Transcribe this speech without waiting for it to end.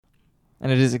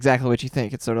And it is exactly what you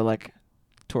think. It's sort of like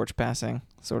torch passing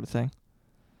sort of thing.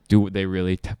 Do they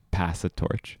really pass a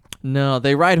torch? No,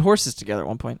 they ride horses together at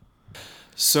one point.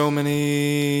 So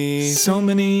many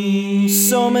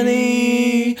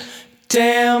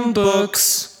damn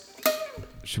books.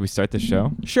 Should we start the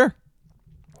show? Sure.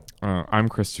 I'm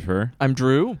Christopher, I'm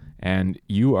Drew. and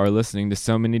you are listening to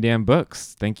So Many Damn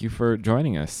Books. Thank you for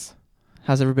joining us.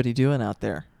 How's everybody doing out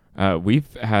there?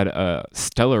 We've had a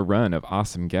stellar run of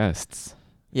awesome guests.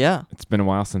 Yeah. It's been a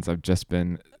while since I've just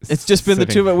been It's just been the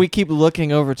sitting- two, but we keep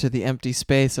looking over to the empty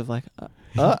space of like,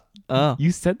 oh.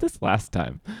 You said this last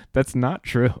time. That's not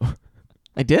true.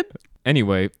 I did?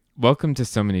 Anyway, welcome to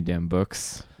So Many Damn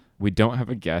Books. We don't have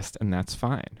a guest, and that's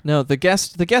fine. No, the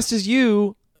guest is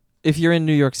you if you're in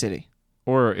New York City.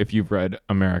 Or if you've read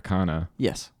Americana,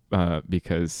 Yes,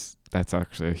 because that's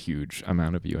actually a huge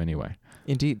amount of you anyway.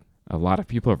 indeed. A lot of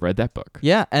people have read that book.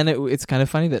 Yeah, and it's kind of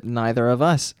funny that neither of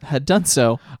us had done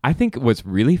so. I think what's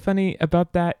really funny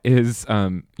about that is,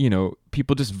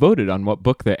 people just voted on what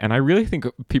book and I really think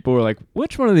people were like,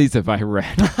 which one of these have I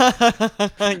read?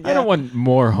 I don't want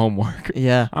more homework.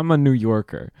 Yeah. I'm a New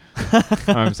Yorker.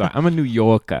 I'm sorry. I'm a New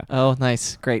Yorker. Oh,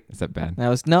 nice. Great. Is that bad? It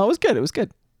was good. It was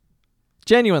good.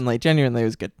 Genuinely, it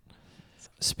was good.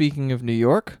 Speaking of New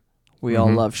York, we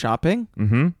all love shopping.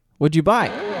 Mm-hmm. What'd you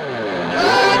buy?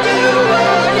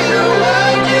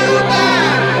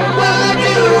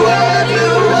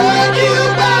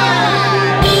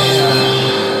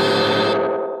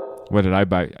 What did I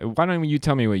buy? Why don't you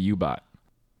tell me what you bought?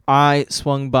 I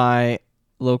swung by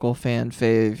local fan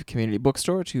fave community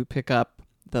bookstore to pick up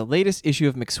the latest issue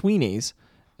of McSweeney's,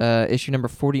 issue number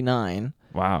 49.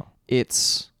 Wow.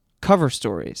 It's cover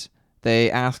stories.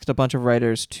 They asked a bunch of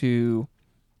writers to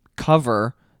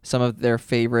cover some of their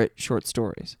favorite short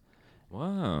stories.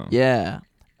 Wow. Yeah.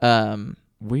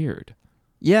 Weird.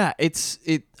 Yeah,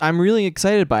 I'm really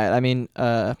excited by it. I mean,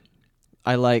 I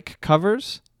like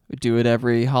covers. We do it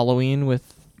every Halloween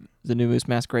with the New Moose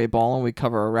Masquerade Ball, and we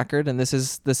cover a record, and this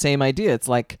is the same idea. It's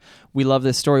like, we love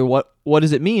this story. What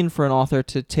does it mean for an author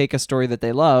to take a story that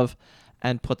they love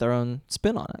and put their own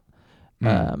spin on it?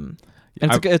 And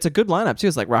it's a good lineup, too.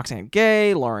 It's like Roxane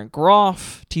Gay, Lauren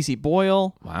Groff, T.C.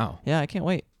 Boyle. Wow. Yeah, I can't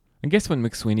wait. I guess when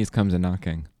McSweeney's comes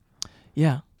a-knocking.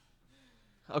 Yeah.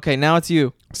 Okay, now it's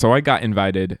you. So I got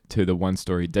invited to the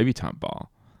one-story debutante ball,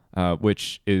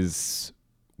 which is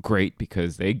great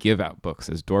because they give out books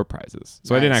as door prizes.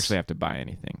 So I didn't Nice. actually have to buy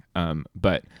anything.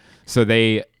 But so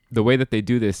the way that they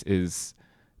do this is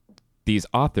these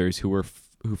authors who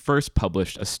first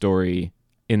published a story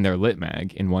in their lit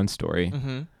mag in one story,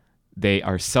 they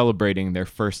are celebrating their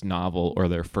first novel or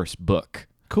their first book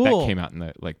Cool. that came out in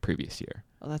the previous year.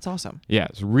 Oh, that's awesome. Yeah,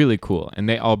 it's really cool. And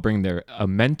they all bring a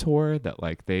mentor that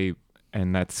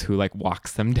and that's who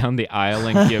walks them down the aisle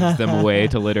and gives them away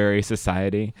to literary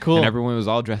society. Cool. And everyone was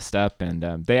all dressed up,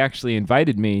 and they actually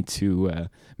invited me to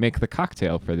make the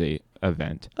cocktail for the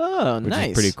event. Oh, which nice.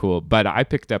 is pretty cool. But I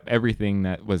picked up everything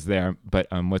that was there. But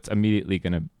what's immediately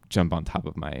going to jump on top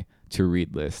of my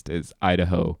to-read list is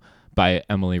Idaho by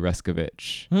Emily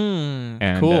Ruskovich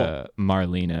and cool.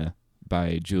 Marlena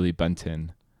by Julie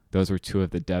Bunton. Those were two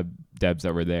of the Debs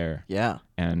that were there. Yeah.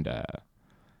 And,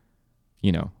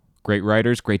 great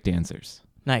writers, great dancers.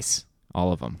 Nice.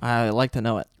 All of them. I like to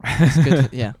know it. It's good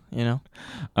yeah,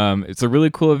 It's a really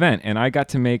cool event, and I got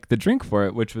to make the drink for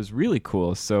it, which was really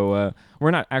cool. So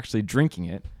we're not actually drinking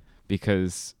it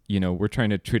because, we're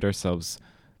trying to treat ourselves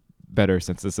better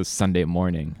since this is Sunday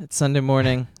morning. It's Sunday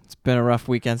morning. It's been a rough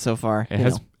weekend so far. It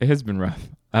has been rough.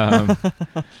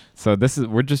 So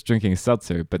we're just drinking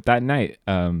seltzer. But that night,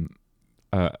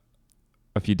 a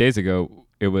few days ago,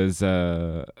 it was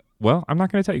I'm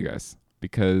not going to tell you guys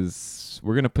because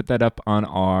we're going to put that up on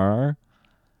our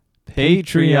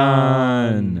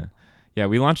Patreon. Yeah,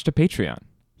 we launched a Patreon.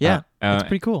 Yeah, it's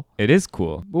pretty cool. It is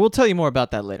cool. But we'll tell you more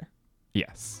about that later.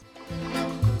 Yes.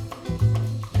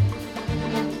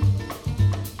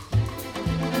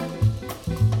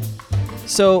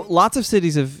 So lots of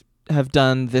cities have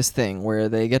done this thing where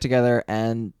they get together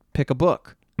and pick a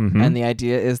book. Mm-hmm. And the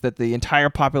idea is that the entire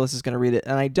populace is going to read it.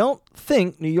 And I don't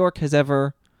think New York has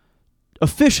ever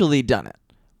officially done it.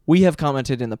 We have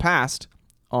commented in the past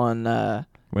on...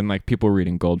 when people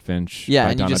reading Goldfinch yeah,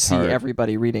 by and you Donna just Tartt, see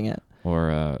everybody reading it.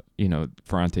 or,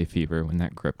 Ferrante Fever when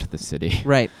that gripped the city.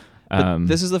 Right. But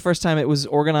this is the first time it was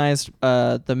organized.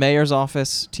 The mayor's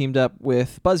office teamed up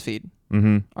with BuzzFeed,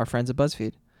 our friends at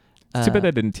BuzzFeed. It's too bad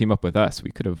that didn't team up with us.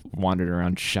 We could have wandered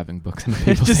around shoving books into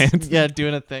people's hands. Yeah,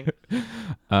 doing a thing.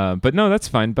 But no, that's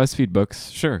fine. BuzzFeed books,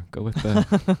 sure, go with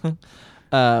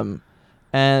the...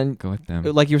 And Go with them.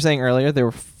 like you were saying earlier, there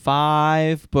were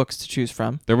 5 books to choose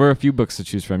from. There were a few books to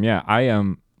choose from. Yeah,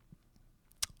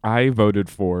 I voted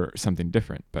for something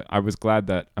different, but I was glad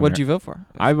that. What did you vote for?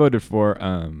 I voted for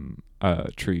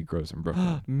Tree Grows in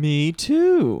Brooklyn. Me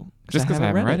too. Just because I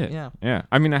haven't read it. Yeah.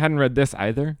 I mean, I hadn't read this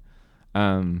either,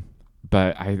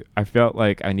 but I felt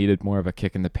like I needed more of a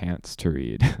kick in the pants to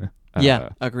read. Yeah,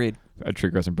 agreed. A Tree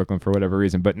Grows in Brooklyn for whatever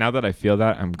reason. But now that I feel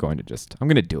that, I'm going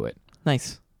to do it.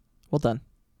 Nice. Well done.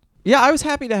 Yeah, I was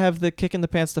happy to have the kick in the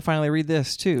pants to finally read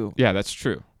this too. Yeah, that's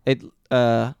true. It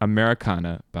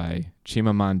Americana by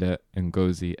Chimamanda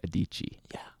Ngozi Adichie.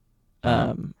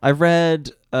 Yeah. I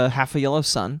read Half a Yellow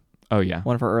Sun, Oh yeah.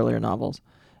 one of her earlier novels,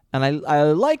 and I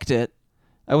liked it.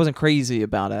 I wasn't crazy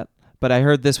about it, but I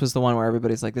heard this was the one where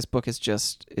everybody's like, this book is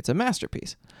it's a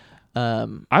masterpiece.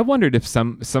 I wondered if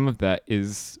some of that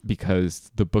is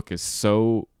because the book is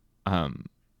so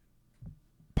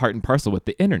part and parcel with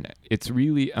the internet. It's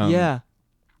really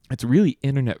it's really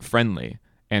internet friendly,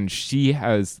 and she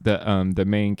has the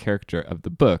main character of the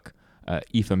book,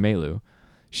 Aoife Melu.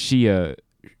 She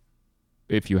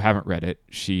if you haven't read it,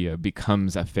 she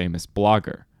becomes a famous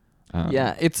blogger.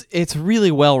 Yeah, it's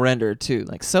really well rendered too.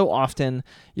 Like, so often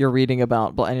you're reading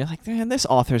about and you're like, man, this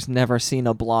author's never seen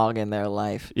a blog in their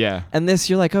life. Yeah. And this,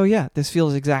 you're like, oh yeah, this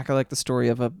feels exactly like the story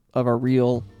of a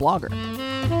real blogger.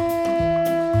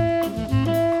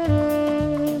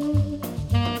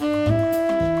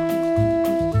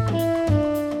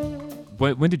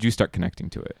 When did you start connecting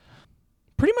to it?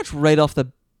 Pretty much right off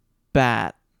the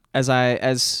bat,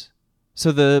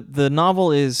 so the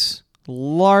novel is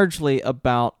largely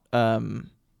about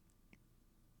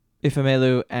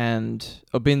Ifemelu and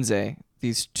Obinze,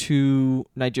 these two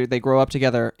they grow up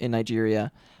together in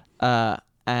Nigeria,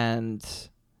 and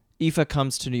Ifa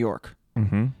comes to New York.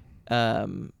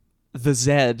 Mm-hmm. The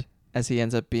Zed, as he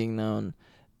ends up being known,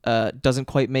 doesn't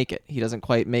quite make it. He doesn't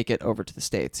quite make it over to the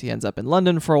States. He ends up in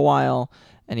London for a while,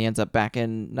 and he ends up back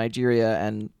in Nigeria,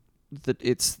 and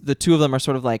the two of them are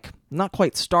sort of like not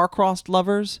quite star-crossed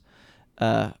lovers,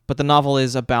 but the novel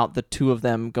is about the two of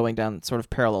them going down sort of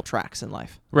parallel tracks in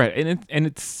life. Right, and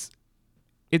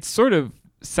it sort of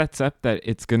sets up that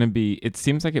it's going to be, it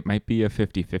seems like it might be a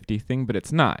 50-50 thing, but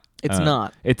it's not. It's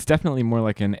not. It's definitely more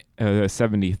like a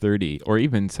 70-30 or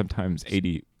even sometimes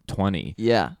 80-20.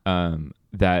 Yeah.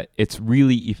 That it's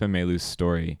really Ifemelu's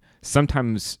story.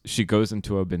 Sometimes she goes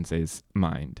into Obinze's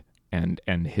mind and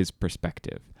his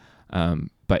perspective,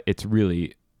 but it's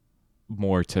really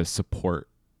more to support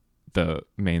the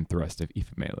main thrust of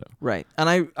Ifemelu. Right. And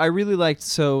I really liked,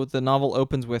 so the novel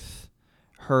opens with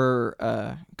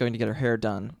her going to get her hair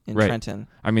done in Trenton.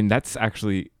 I mean, that's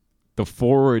actually the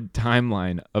forward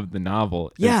timeline of the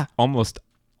novel. Yeah. Is almost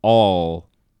all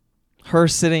her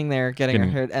sitting there getting her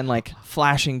hair and like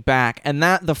flashing back. And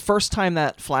that the first time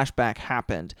that flashback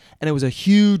happened, and it was a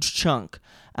huge chunk,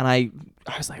 and I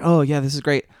was like, oh yeah, this is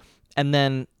great. And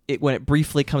then when it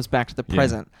briefly comes back to the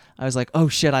present, I was like, oh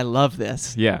shit, I love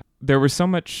this. Yeah. There were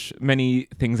many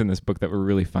things in this book that were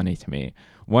really funny to me.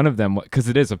 One of them, because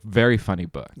it is a very funny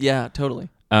book. Yeah, totally.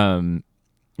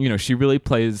 She really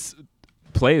plays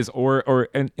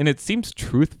and it seems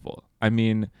truthful. I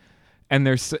mean, and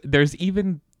there's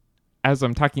even, as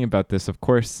I'm talking about this, of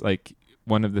course, like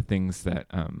one of the things that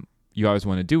you always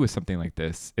want to do with something like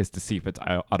this is to see if it's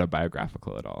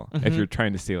autobiographical at all. Mm-hmm. If you're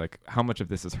trying to see like how much of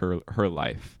this is her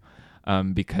life,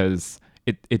 because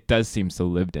it does seem so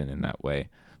lived in that way.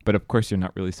 But of course, you're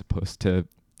not really supposed to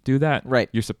do that. Right.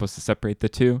 You're supposed to separate the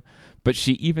two. But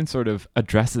she even sort of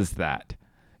addresses that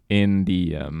in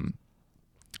the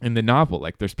novel.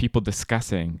 Like, there's people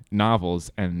discussing novels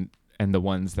and the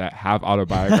ones that have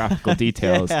autobiographical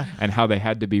details and how they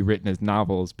had to be written as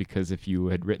novels, because if you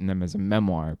had written them as a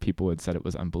memoir, people would said it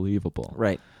was unbelievable.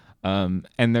 Right. And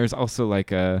there's also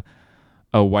like a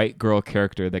white girl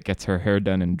character that gets her hair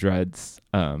done in dreads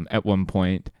at one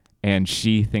point, and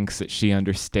she thinks that she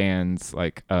understands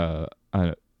like a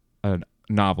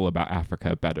novel about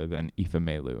Africa better than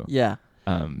Ifemelu. Yeah.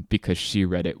 Because she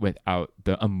read it without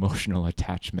the emotional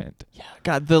attachment. Yeah.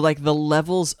 God, the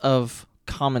levels of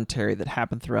commentary that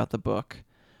happen throughout the book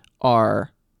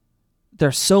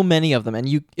there's so many of them, and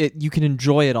you can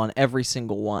enjoy it on every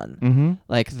single one. Mm-hmm.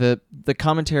 Like the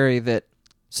commentary that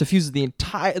suffuses the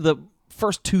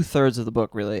first 2/3 of the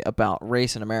book really about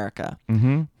race in America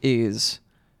Mm-hmm.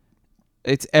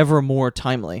 it's ever more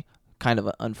timely, kind of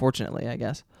unfortunately, I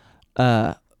guess.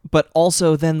 But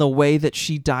also then the way that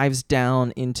she dives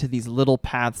down into these little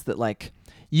paths that, like,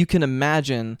 you can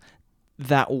imagine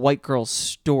that white girl's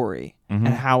story,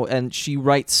 Mm-hmm. and she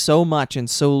writes so much in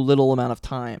so little amount of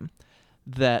time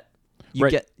that you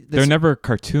get this, They're never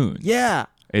cartoons. yeah.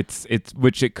 It's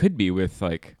which it could be with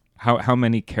like how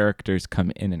many characters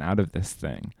come in and out of this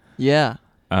thing. Yeah.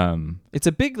 Um, It's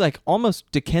a big, like, almost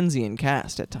Dickensian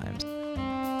cast at times.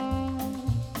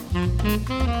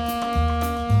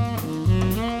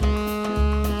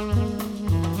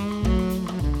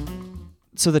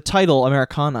 So the title,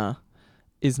 Americana,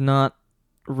 is not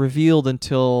revealed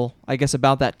until, I guess,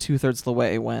 about that 2/3 of the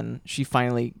way when she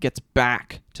finally gets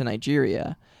back to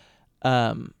Nigeria.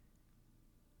 And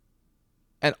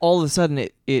all of a sudden,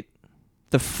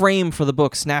 the frame for the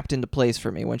book snapped into place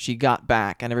for me when she got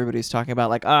back, and everybody's talking about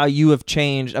like, you have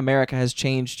changed, America has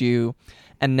changed you,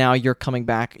 and now you're coming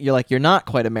back. You're like, you're not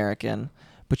quite American,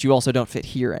 but you also don't fit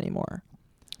here anymore.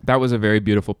 that was a very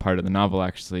beautiful part of the novel,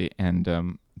 actually,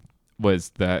 and was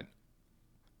that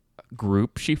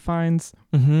group she finds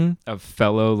of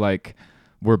fellow, like,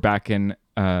 we're back in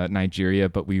Nigeria,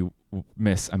 but we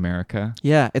miss America.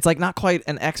 Yeah, it's like not quite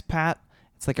an expat.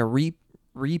 It's like a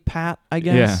repat, I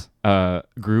guess. Yeah,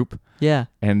 group. Yeah.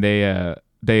 And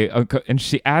and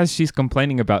she, as she's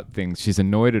complaining about things, she's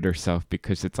annoyed at herself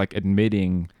because it's like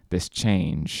admitting this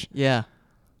change. Yeah.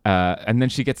 And then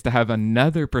she gets to have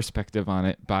another perspective on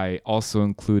it by also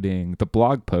including the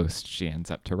blog post she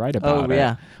ends up to write about it,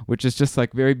 yeah. which is just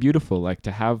like very beautiful. Like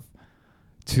to have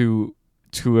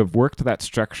worked that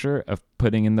structure of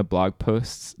putting in the blog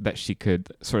posts that she could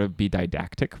sort of be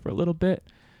didactic for a little bit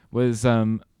was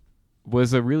a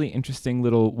really interesting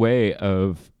little way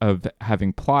of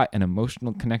having plot and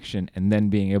emotional connection, and then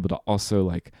being able to also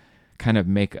like kind of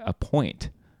make a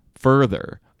point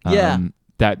further. Yeah.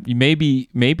 That maybe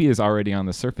is already on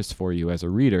the surface for you as a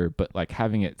reader, but like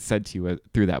having it said to you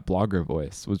through that blogger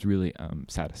voice was really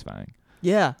satisfying.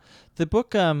 Yeah. The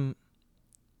book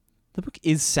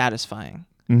is satisfying.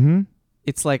 Mm-hmm.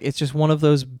 It's like, it's just one of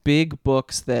those big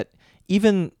books that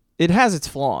even it has its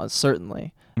flaws,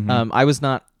 certainly. Mm-hmm. I was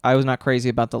not crazy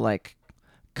about the like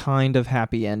kind of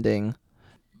happy ending.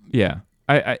 Yeah.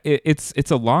 It's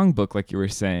a long book, like you were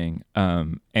saying,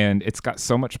 and it's got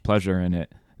so much pleasure in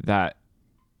it that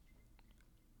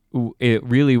it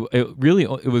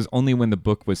was only when the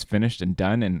book was finished and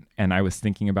done, and I was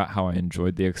thinking about how I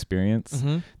enjoyed the experience,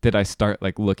 did I start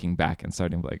like looking back and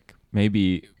starting like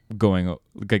maybe going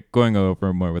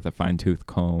over more with a fine-tooth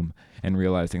comb and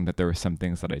realizing that there were some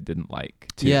things that I didn't like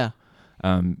too. Yeah.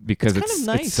 Because It's kind of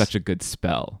nice. it's such a good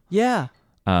spell. Yeah.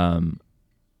 And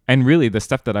really the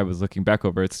stuff that I was looking back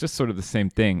over, it's just sort of the same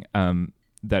thing.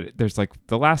 That there's like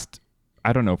the last,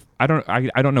 I don't know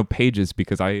pages,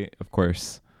 because I, of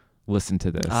course, listened to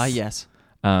this. Yes.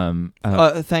 Um,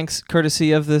 Thanks,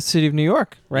 courtesy of the city of New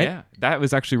York, right? Yeah, that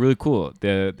was actually really cool.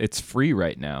 It's free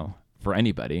right now for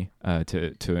anybody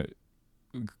to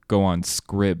go on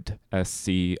Scribd,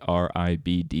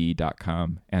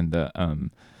 SCRIBD.com, and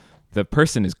the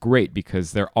person is great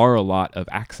because there are a lot of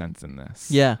accents in this.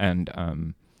 Yeah. And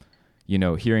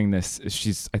hearing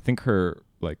this, I think her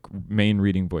like main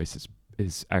reading voice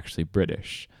is actually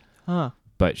British. Huh.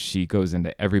 But she goes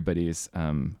into everybody's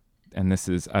and this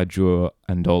is Ajua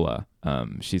Andola.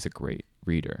 She's a great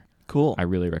reader. Cool. I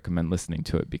really recommend listening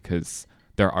to it because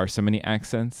there are so many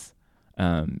accents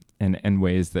and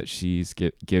ways that she's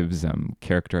gives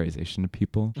characterization to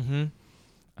people. Mm-hmm.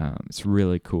 It's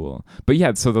really cool. But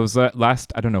yeah, so those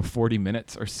last 40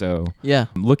 minutes or so. Yeah.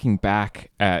 Looking back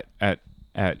at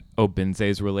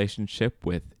Obinze's relationship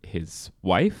with his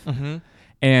wife, Mm-hmm.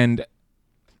 and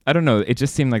I don't know, it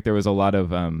just seemed like there was a lot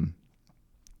of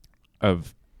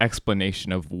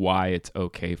explanation of why it's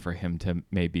okay for him to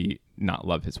maybe not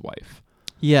love his wife.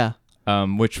 Yeah.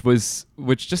 Which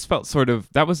just felt sort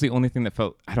of, that was the only thing that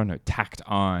felt, I don't know, tacked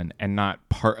on and not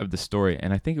part of the story.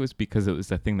 And I think it was because it was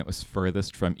the thing that was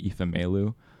furthest from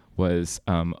Ifemelu was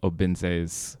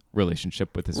Obinze's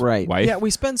relationship with his wife. Yeah,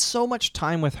 we spend so much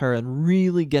time with her and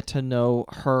really get to know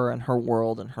her and her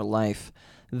world and her life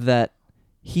that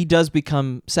he does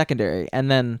become secondary.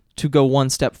 And then to go one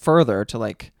step further to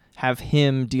like have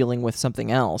him dealing with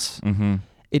something else, Mm-hmm.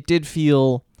 it did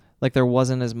feel like there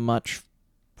wasn't as much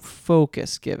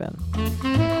focus given.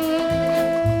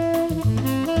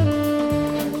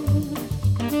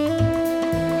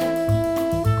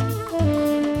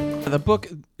 The book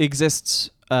exists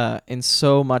in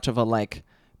so much of a like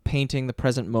painting the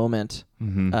present moment.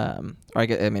 Mm-hmm. Or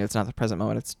I mean, it's not the present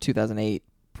moment. It's 2008,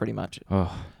 pretty much.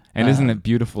 Oh, and isn't it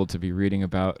beautiful to be reading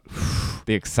about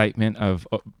the excitement of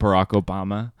Barack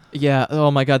Obama? Yeah.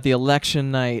 Oh my God, the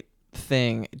election night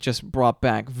thing just brought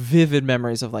back vivid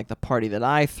memories of like the party that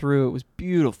I threw. It was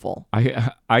beautiful.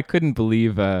 I couldn't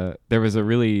believe there was a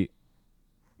really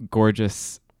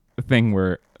gorgeous thing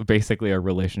where basically a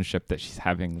relationship that she's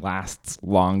having lasts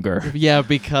longer Yeah,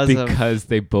 because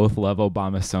they both love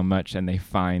Obama so much, and they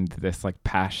find this like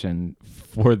passion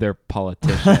for their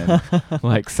politician,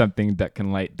 like something that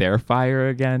can light their fire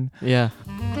again. Yeah.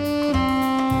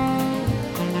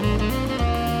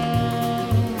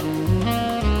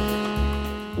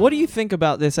 What do you think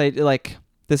about this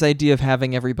idea of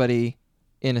having everybody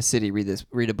in a city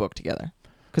read a book together?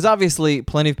 Because obviously,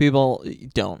 plenty of people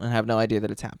don't and have no idea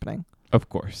that it's happening. Of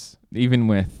course, even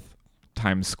with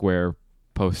Times Square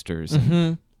posters.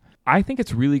 Mm-hmm. I think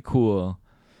it's really cool.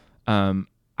 I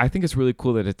think it's really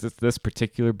cool that it's this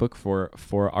particular book for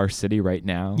our city right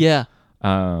now. Yeah.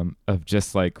 Of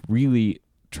just like really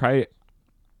try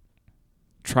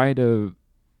to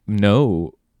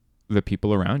know the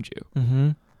people around you.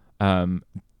 Mm-hmm.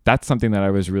 That's something that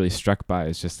I was really struck by.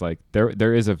 Is just like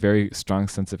there is a very strong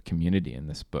sense of community in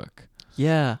this book.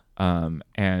 Yeah.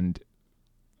 And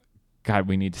God,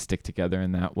 we need to stick together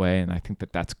in that way, and I think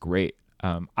that that's great.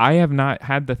 I have not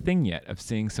had the thing yet of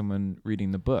seeing someone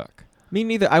reading the book. Me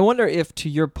neither. I wonder if, to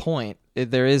your point,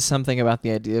 there is something about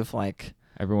the idea of like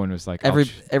Everyone was like,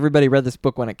 everybody read this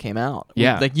book when it came out.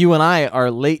 Yeah. Like you and I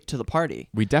are late to the party.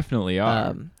 we definitely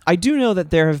are. I do know that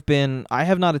there have been, I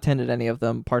have not attended any of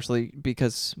them, partially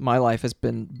because my life has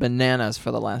been bananas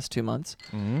for the last 2 months.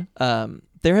 Mm-hmm.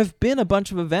 There have been a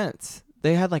bunch of events.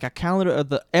 They had like a calendar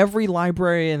of every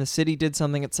library in the city did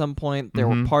something at some point. There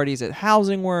were parties at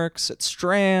Housing Works, at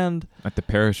Strand. At the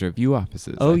Parish Review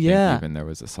offices. Oh, I think yeah. even there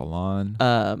was a salon.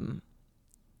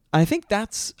 I think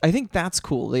that's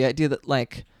cool. The idea that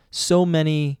like so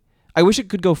many, I wish it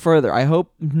could go further. I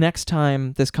hope next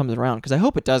time this comes around, because I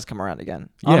hope it does come around again.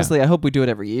 Yeah. Honestly, I hope we do it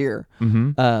every year.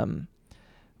 Mm-hmm.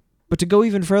 But to go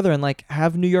even further and like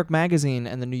have New York Magazine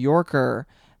and the New Yorker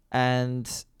and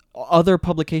other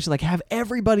publications, like have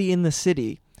everybody in the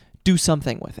city do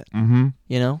something with it. Mm-hmm.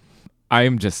 You know?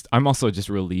 I'm also just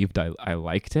relieved I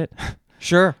liked it.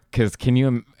 Sure. Because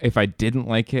if I didn't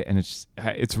like it, and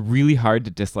it's really hard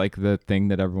to dislike the thing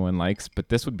that everyone likes, but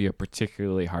this would be a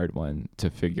particularly hard one to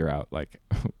figure out, like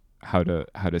how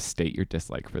to state your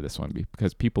dislike for this one,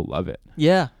 because people love it.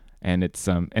 Yeah. And it's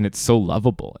so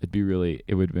lovable.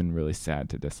 It would have been really sad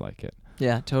to dislike it.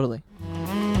 Yeah, totally.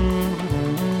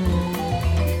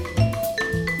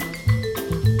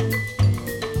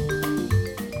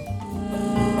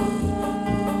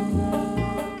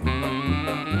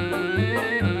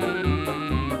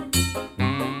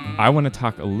 I want to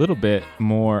talk a little bit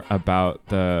more about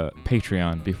the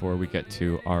Patreon before we get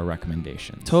to our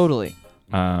recommendations. Totally.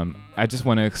 I just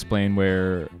want to explain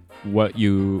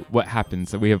what happens.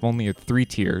 So we have only 3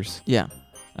 tiers. Yeah.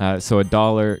 So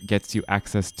 $1 gets you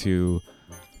access to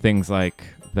things like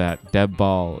that Deb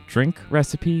Ball drink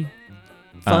recipe.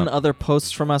 Fun other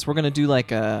posts from us. We're gonna do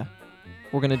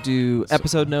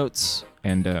episode notes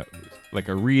and like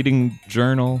a reading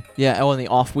journal. Yeah. Oh, in the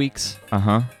off weeks.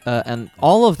 And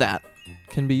all of that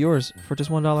can be yours for just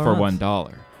 $1 for a month.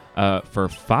 $1. For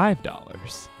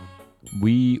 $5,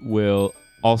 we will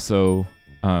also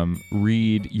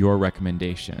read your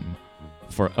recommendation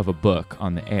of a book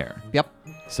on the air. Yep.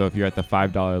 So if you're at the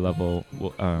 $5 level,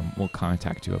 we'll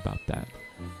contact you about that.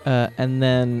 And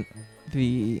then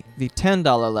the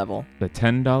 $10 level. The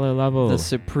 $10 level. The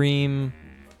supreme.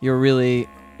 You're really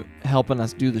helping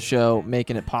us do the show,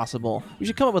 making it possible. We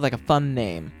should come up with like a fun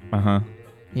name.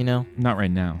 You know? Not right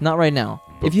now. Not right now.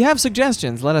 If you have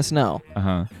suggestions, let us know.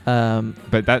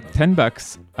 But that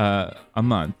 $10 a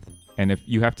month, and if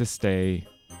you have to stay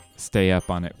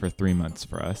up on it for 3 months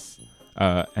for us,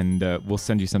 and we'll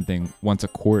send you something once a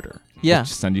quarter. Yeah. We'll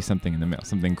just send you something in the mail,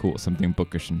 something cool, something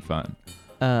bookish and fun.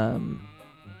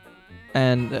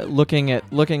 And looking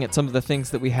at some of the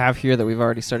things that we have here that we've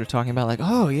already started talking about, like,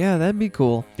 oh yeah, that'd be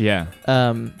cool. Yeah.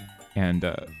 And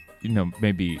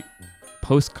maybe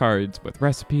postcards with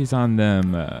recipes on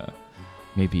them.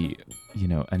 Maybe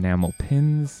enamel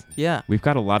pins. Yeah. We've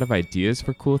got a lot of ideas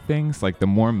for cool things. Like the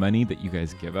more money that you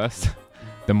guys give us,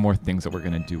 the more things that we're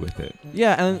gonna do with it.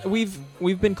 Yeah, and we've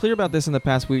been clear about this in the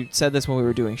past. We said this when we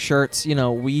were doing shirts.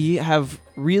 We have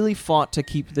really fought to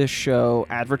keep this show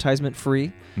advertisement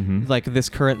free. Mm-hmm. Like this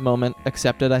current moment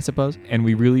accepted, I suppose. And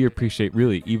we really appreciate,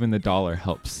 even the $1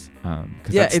 helps.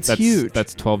 Yeah, it's huge.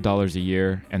 That's $12 a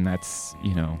year, and that's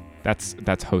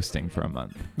that's hosting for a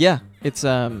month. Yeah, it's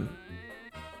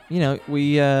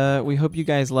we hope you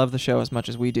guys love the show as much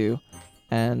as we do,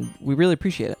 and we really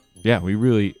appreciate it. Yeah,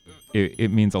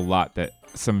 it means a lot that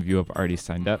some of you have already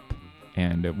signed up,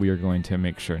 and we are going to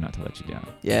make sure not to let you down.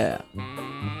 Yeah.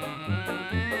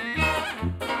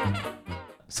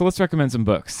 So let's recommend some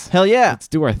books. Hell yeah. Let's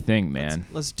do our thing, man.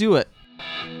 Let's do it.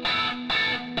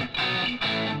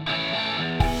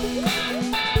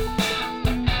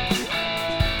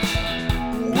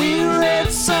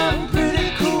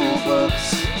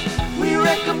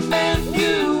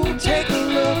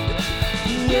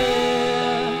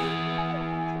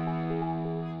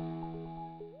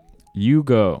 You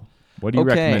go. What are you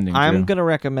recommending, Drew?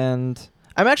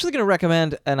 I'm actually gonna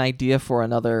recommend an idea for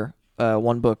another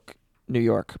one book New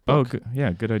York book. Oh, good.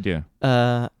 Yeah, good idea.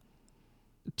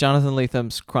 Jonathan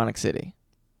Letham's Chronic City.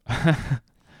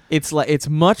 It's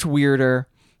much weirder,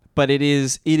 but it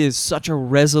is such a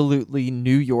resolutely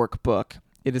New York book.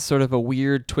 It is sort of a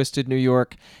weird, twisted New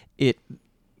York. It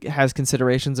has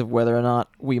considerations of whether or not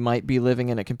we might be living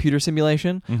in a computer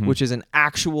simulation, which is an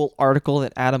actual article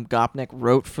that Adam Gopnik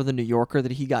wrote for The New Yorker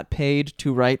that he got paid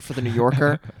to write for The New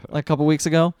Yorker like a couple weeks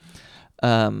ago.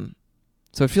 So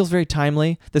it feels very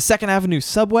timely. The Second Avenue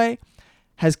subway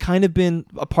has kind of been,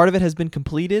 a part of it has been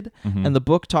completed, and the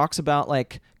book talks about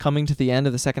like coming to the end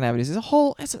of the Second Avenue.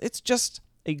 It's just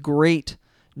a great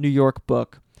New York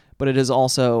book, but it is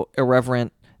also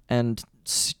irreverent and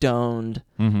stoned,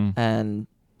 and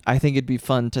I think it'd be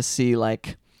fun to see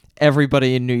like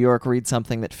everybody in New York read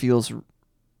something that feels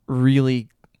really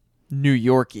New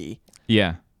Yorky.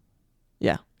 Yeah.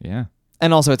 Yeah. Yeah.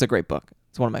 And also it's a great book.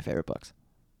 It's one of my favorite books.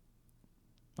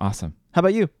 Awesome. How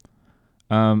about you?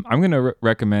 I'm going to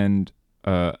recommend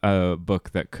a book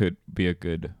that could be a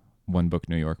good one book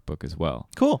New York book as well.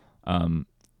 Cool.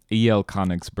 E.L.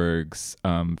 Konigsberg's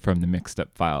From the Mixed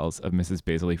Up Files of Mrs.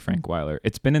 Basiley Frankweiler.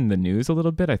 It's been in the news a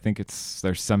little bit. I think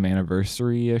there's some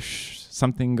anniversary-ish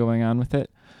something going on with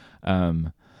it.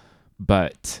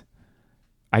 But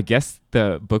I guess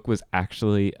the book was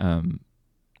actually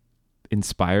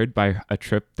inspired by a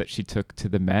trip that she took to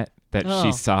the Met that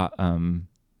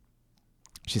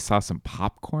she saw some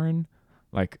popcorn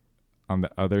like on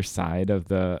the other side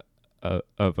of a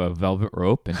velvet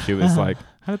rope, and she was like,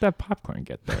 how did that popcorn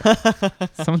get there?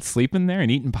 Someone sleeping there and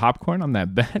eating popcorn on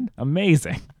that bed?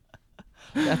 Amazing.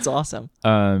 That's awesome.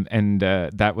 And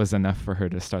that was enough for her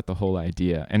to start the whole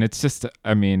idea. And it's just,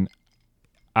 I mean,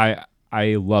 I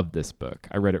love this book.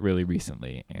 I read it really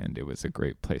recently, and it was a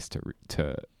great place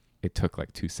to it took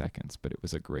like 2 seconds, but it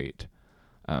was a great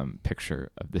picture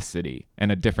of the city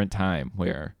and a different time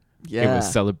where it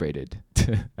was celebrated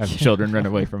to have children run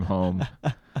away from home.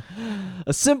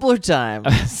 A simpler time.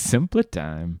 A simpler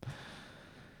time.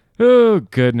 Oh,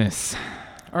 goodness.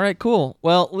 All right, cool.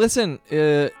 Well, listen,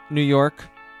 New York,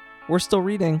 we're still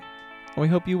reading, and we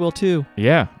hope you will too.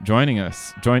 Yeah, joining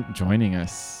us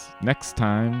next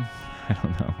time. I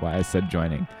don't know why I said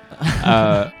joining.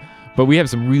 But we have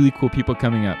some really cool people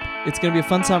coming up. It's going to be a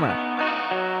fun summer.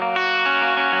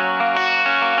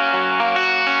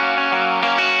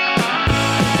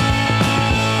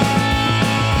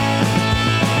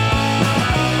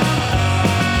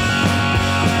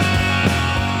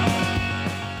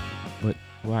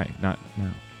 Why? Not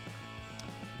now.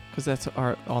 Because that's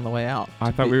our on the way out.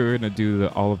 I thought we were going to do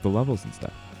all of the levels and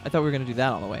stuff. I thought we were going to do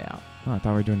that on the way out. Oh, I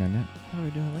thought we were doing that now. I thought we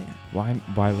were doing it later.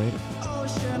 Why later?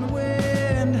 Ocean